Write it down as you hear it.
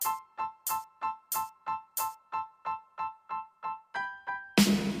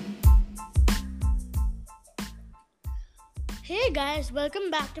Hey guys,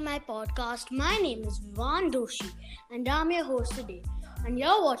 welcome back to my podcast. My name is Vivan Doshi and I'm your host today. And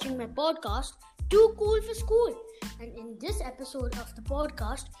you're watching my podcast, Too Cool for School. And in this episode of the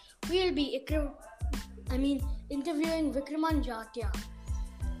podcast, we'll be interviewing Vikkraman Jatia.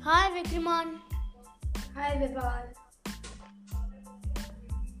 Hi Vikkraman. Hi Vivan.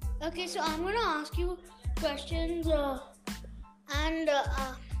 Okay, so I'm going to ask you questions and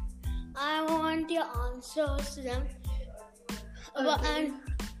I want your answers to them. Okay.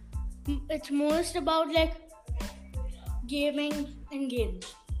 And it's most about gaming and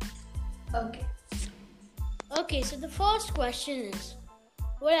games. Okay. Okay, so the first question is,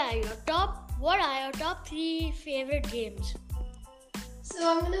 what are your top 3 favorite games? So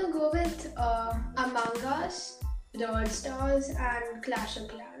I'm gonna go with Among Us, Brawl Stars, and Clash of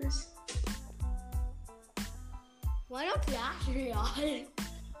Clans. Why not Clash Royale?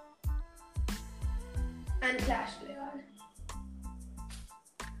 And Clash Royale.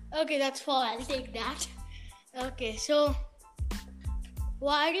 Okay, that's 4. I'll take that. Okay, so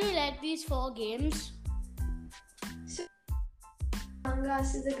why do you like these 4 games? So Among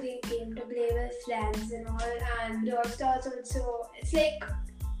Us is a great game to play with friends and all, and Brawl Stars also. It's like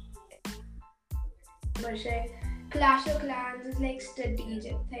Clash of Clans is like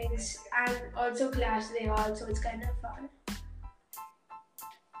strategic things, and also Clash Royale, so it's kind of fun.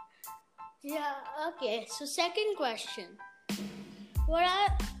 Yeah, okay. So second question.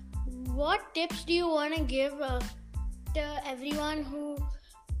 What tips do you want to give to everyone who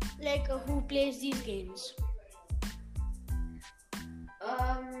plays these games?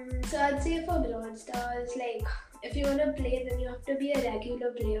 So I'd say for Brawl Stars, if you want to play, then you have to be a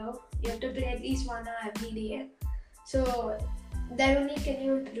regular player. You have to play at least 1 hour every day. So then only can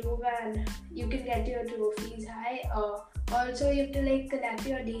you improve and you can get your trophies high. Also, you have to collect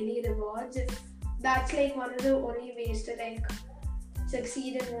your daily rewards. If that's one of the only ways to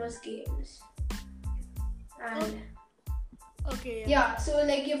succeed in most games. And okay. Yeah, so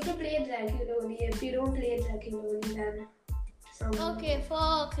you have to play it regularly. If you don't play it regularly, then okay,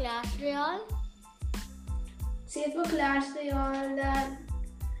 for Clash Royale? Say for Clash Royale, then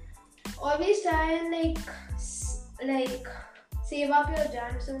always try and save up your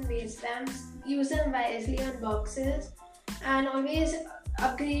gems, don't waste them. Use them wisely on boxes, and always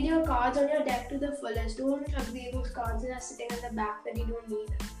upgrade your cards on your deck to the fullest. Don't upgrade those cards that are sitting in the back that you don't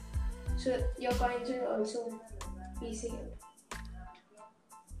need. So your coins will also be saved.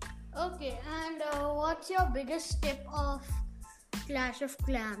 Okay, and what's your biggest tip of Clash of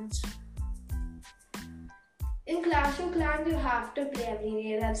Clans? In Clash of Clans, you have to play every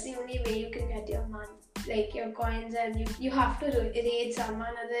day. That's the only way you can get your money, your coins, and you have to raid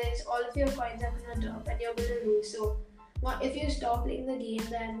someone. Otherwise, all of your coins are gonna drop and you're gonna lose. So, if you stop playing the game,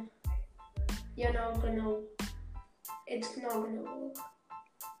 then it's not gonna work.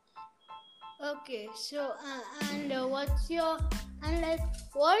 Okay, so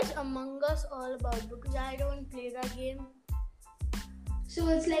what is Among Us all about? Because I don't play that game. So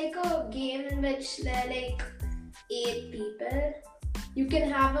it's like a game in which there are 8 people. You can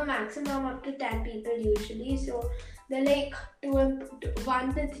have a maximum up to 10 people usually. So there are 1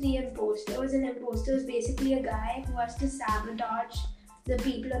 to 3 imposters. An imposter is basically a guy who has to sabotage the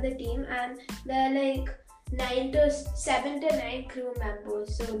people on the team, and there are 7 to 9 crew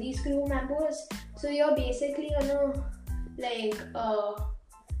members. So these crew members, so you're basically on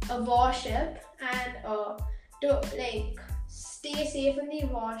a warship, and to stay safe in the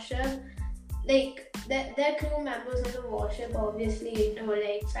warship, their crew members on the warship obviously to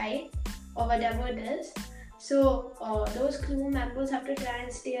fight or whatever it is. So those crew members have to try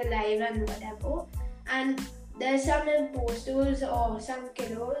and stay alive and whatever. And there's some imposters or some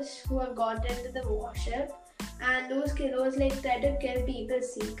killers who have got into the warship, and those killers try to kill people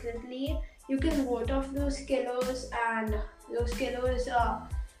secretly. You can vote off those killers, and those killers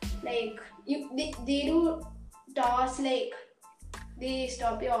they do tasks they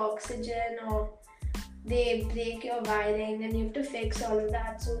stop your oxygen or they break your wiring, and you have to fix all of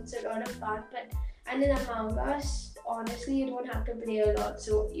that. So it's a lot of fun. And in Among Us, honestly, you don't have to play a lot.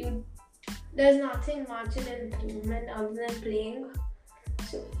 So there's nothing much in improvement other than playing.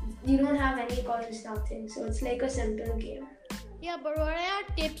 So you don't have any coins, nothing. So it's a simple game. Yeah, but what are your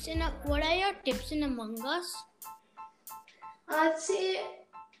tips in Among Us? I'd say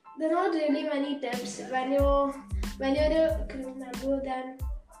there are not really many tips. When you're a crew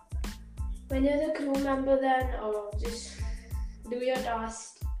member, then just do your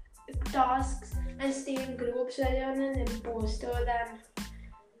tasks and stay in groups. When you're an imposter, then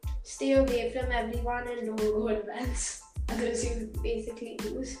stay away from everyone and don't go advance. Otherwise you basically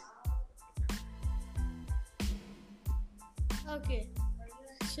lose. Okay.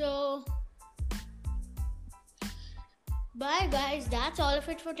 So, bye guys. That's all of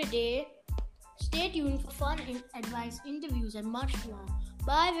it for today. Stay tuned for fun advice, interviews, and much more.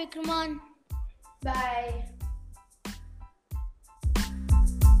 Bye, Vikraman. Bye.